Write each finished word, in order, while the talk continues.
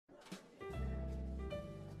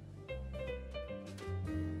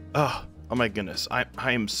Oh my goodness. I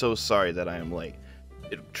am so sorry that I am late.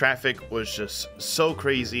 Traffic was just so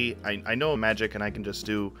crazy. I know magic and I can just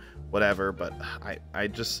do whatever, but I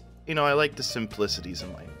just, I like the simplicities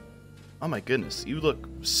in life. Oh my goodness, you look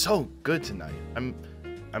so good tonight.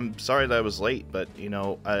 I'm sorry that I was late, but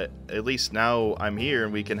at least now I'm here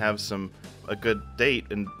and we can have a good date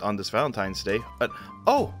on this Valentine's Day. But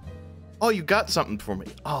oh, you got something for me.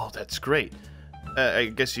 Oh, that's great.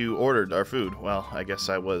 I guess you ordered our food. Well, I guess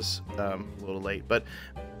I was a little late, but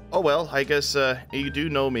oh well. I guess you do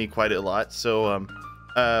know me quite a lot. So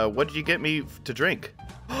what did you get me to drink?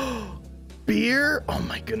 Beer? Oh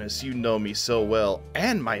my goodness, you know me so well,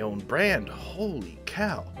 and my own brand. Holy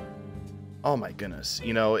cow. Oh my goodness.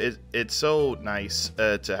 It's so nice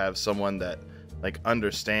to have someone that like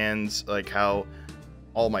understands like how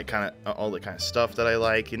all the kind of stuff that I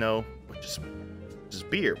like, which is just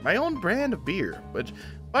beer. My own brand of beer, which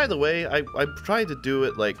by the way, I tried to do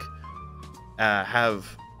it like have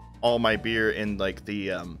all my beer in like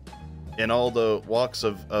the in all the walks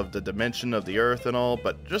of the dimension of the earth and all,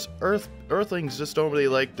 but just earthlings just don't really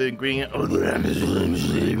like the ingredient.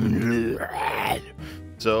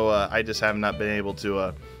 So I just have not been able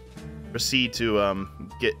to proceed to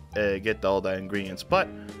get all the ingredients, but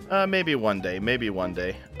maybe one day.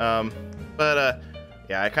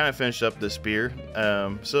 Yeah, I kind of finished up this beer,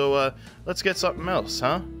 so let's get something else,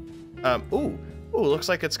 huh? Ooh, looks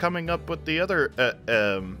like it's coming up with the other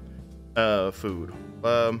food.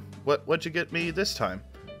 What'd you get me this time?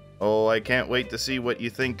 Oh, I can't wait to see what you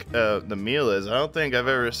think the meal is. I don't think I've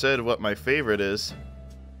ever said what my favorite is.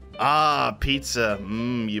 Ah, pizza.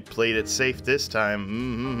 You played it safe this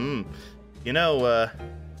time.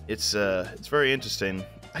 It's very interesting.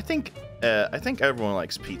 I think everyone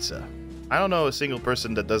likes pizza. I don't know a single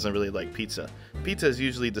person that doesn't really like pizza. Pizza is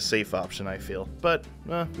usually the safe option, I feel. But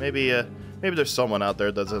maybe there's someone out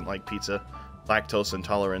there that doesn't like pizza, lactose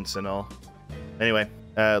intolerance and all. Anyway,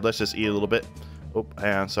 let's just eat a little bit. Oh,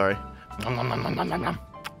 hang on, sorry.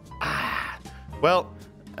 Well,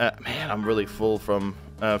 man, I'm really full from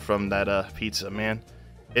that pizza, man.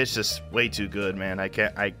 It's just way too good, man. I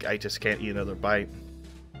just can't eat another bite.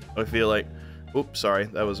 I feel like, oops, sorry,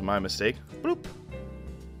 that was my mistake. Bloop.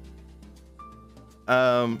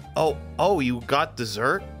 Oh, you got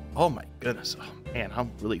dessert? Oh my goodness. Oh man, I'm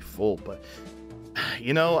really full, but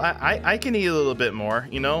I can eat a little bit more,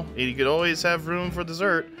 You could always have room for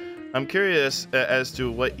dessert. I'm curious as to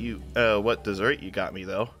what dessert you got me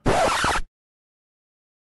though.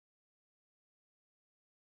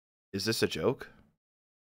 Is this a joke?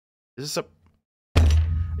 Is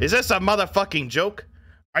this a motherfucking joke?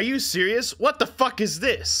 Are you serious? What the fuck is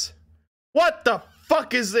this? What the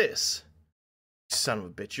fuck is this? Son of a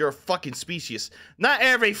bitch, you're a fucking species. Not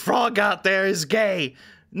every frog out there is gay.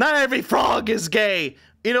 Not every frog is gay.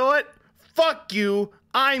 You know what? Fuck you.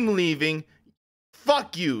 I'm leaving.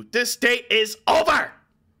 Fuck you. This date is over.